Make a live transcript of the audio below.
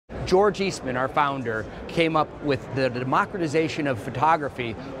George Eastman, our founder, came up with the democratization of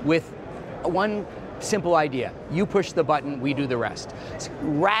photography with one simple idea. You push the button, we do the rest. It's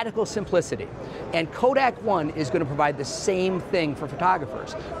radical simplicity. And KODAK One is going to provide the same thing for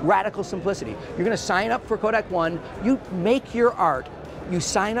photographers. Radical simplicity. You're going to sign up for KODAK One, you make your art, you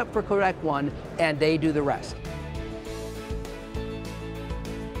sign up for KODAK One, and they do the rest.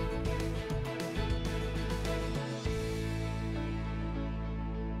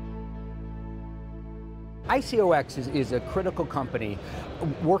 ICOx is a critical company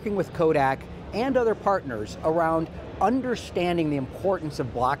working with KODAK and other partners around understanding the importance of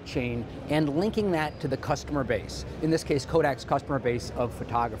blockchain and linking that to the customer base. In this case, KODAK's customer base of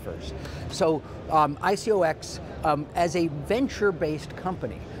photographers. So ICOx, as a venture-based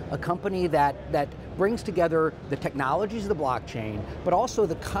company, a company that brings together the technologies of the blockchain, but also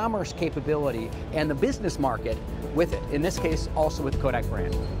the commerce capability and the business market with it. In this case, also with KODAK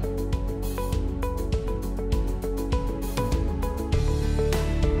brand.